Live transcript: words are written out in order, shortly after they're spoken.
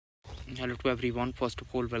Hello to everyone. First of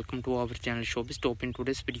all, welcome to our channel Showbiz. Top in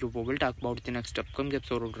today's video, we will talk about the next upcoming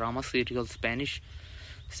episode of drama serial Spanish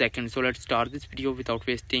Second. So let's start this video without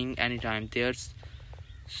wasting any time. There's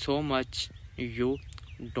so much you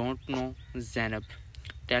don't know, Zainab.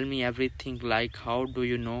 Tell me everything. Like, how do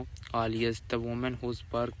you know alias the woman who's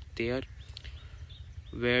worked there?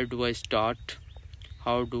 Where do I start?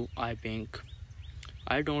 How do I bank?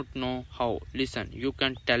 I don't know how. Listen, you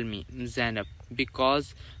can tell me, Zainab,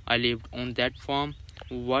 because I lived on that farm.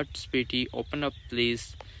 What, sweetie? Open up,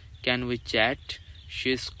 please. Can we chat?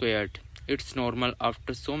 She squared. It's normal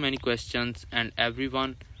after so many questions and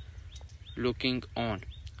everyone looking on.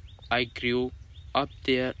 I grew up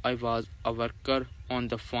there. I was a worker on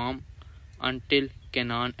the farm until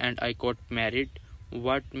Kenan and I got married.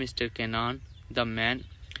 What, Mr. Kenan? The man?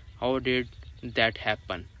 How did that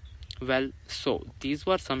happen? Well, so these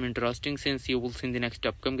were some interesting scenes you will see in the next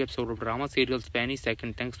upcoming episode of drama serial Spanish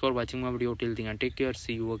Second. Thanks for watching my video till the end. Take care.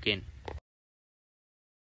 See you again.